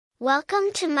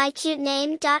Welcome to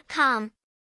mycutename.com.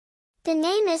 The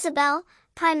name Isobel,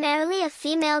 primarily a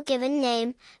female given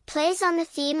name, plays on the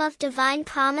theme of divine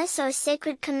promise or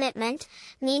sacred commitment,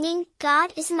 meaning,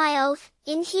 God is my oath,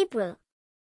 in Hebrew.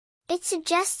 It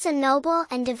suggests a noble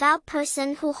and devout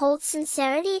person who holds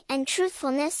sincerity and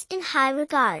truthfulness in high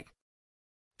regard.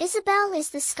 Isobel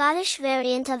is the Scottish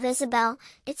variant of Isabel,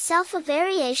 itself a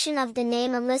variation of the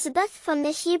name Elizabeth from the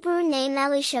Hebrew name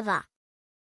Elisheva.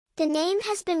 The name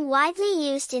has been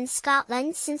widely used in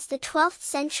Scotland since the 12th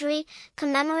century,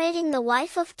 commemorating the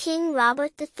wife of King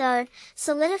Robert III,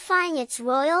 solidifying its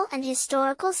royal and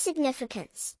historical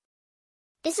significance.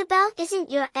 Isobel isn't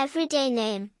your everyday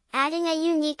name, adding a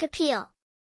unique appeal.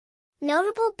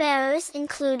 Notable bearers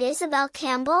include Isobel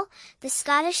Campbell, the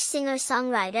Scottish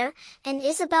singer-songwriter, and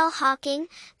Isobel Hawking,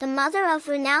 the mother of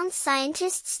renowned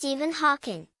scientist Stephen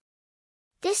Hawking.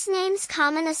 This name's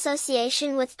common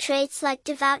association with traits like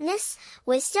devoutness,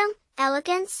 wisdom,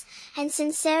 elegance, and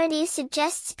sincerity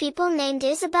suggests people named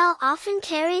Isobel often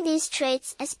carry these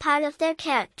traits as part of their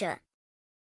character.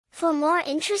 For more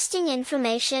interesting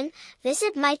information,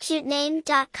 visit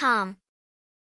mycutename.com.